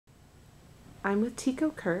I'm with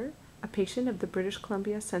Tiko Kerr, a patient of the British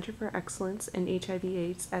Columbia Centre for Excellence in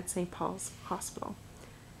HIV/AIDS at St. Paul's Hospital.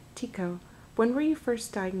 Tiko, when were you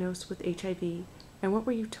first diagnosed with HIV, and what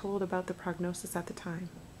were you told about the prognosis at the time?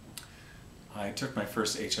 I took my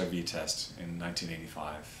first HIV test in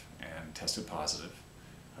 1985 and tested positive.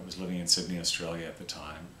 I was living in Sydney, Australia at the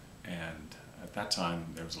time, and at that time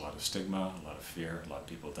there was a lot of stigma, a lot of fear, a lot of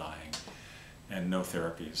people dying, and no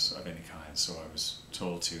therapies of any kind. So I was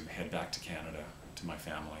told to head back to Canada to my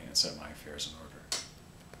family and set my affairs in order.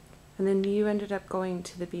 And then you ended up going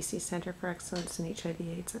to the BC Centre for Excellence in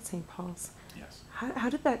HIV/AIDS at St. Paul's. Yes. How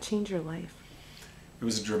did that change your life? It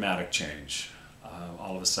was a dramatic change.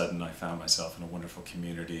 All of a sudden I found myself in a wonderful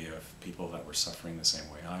community of people that were suffering the same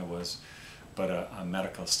way I was, but a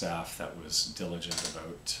medical staff that was diligent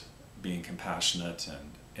about being compassionate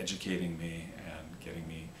and educating me and getting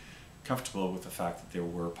me comfortable with the fact that there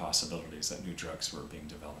were possibilities that new drugs were being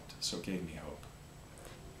developed. So it gave me hope.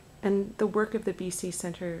 And the work of the BC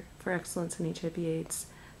Centre for Excellence in HIV/AIDS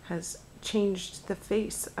has changed the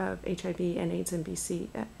face of HIV and AIDS in BC.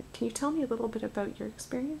 Can you tell me a little bit about your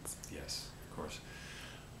experience? Yes, of course.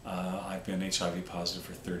 I've been HIV positive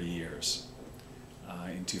for 30 years.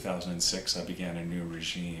 In 2006 I began a new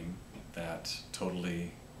regime that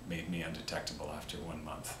totally made me undetectable after 1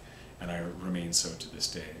 month, and I remain so to this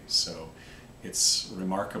day. So it's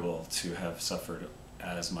remarkable to have suffered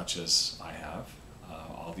as much as I have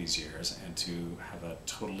all these years, and to have a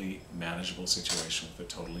totally manageable situation with a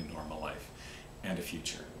totally normal life and a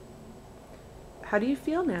future. How do you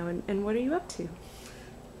feel now, and what are you up to?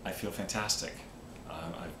 I feel fantastic.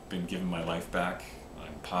 I've been given my life back.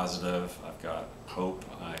 I'm positive. I've got hope.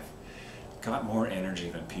 I've got more energy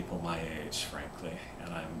than people my age, frankly,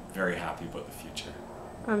 and I'm very happy about the future.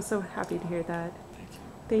 I'm so happy to hear that. Thank you.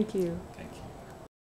 Thank you. Thank you.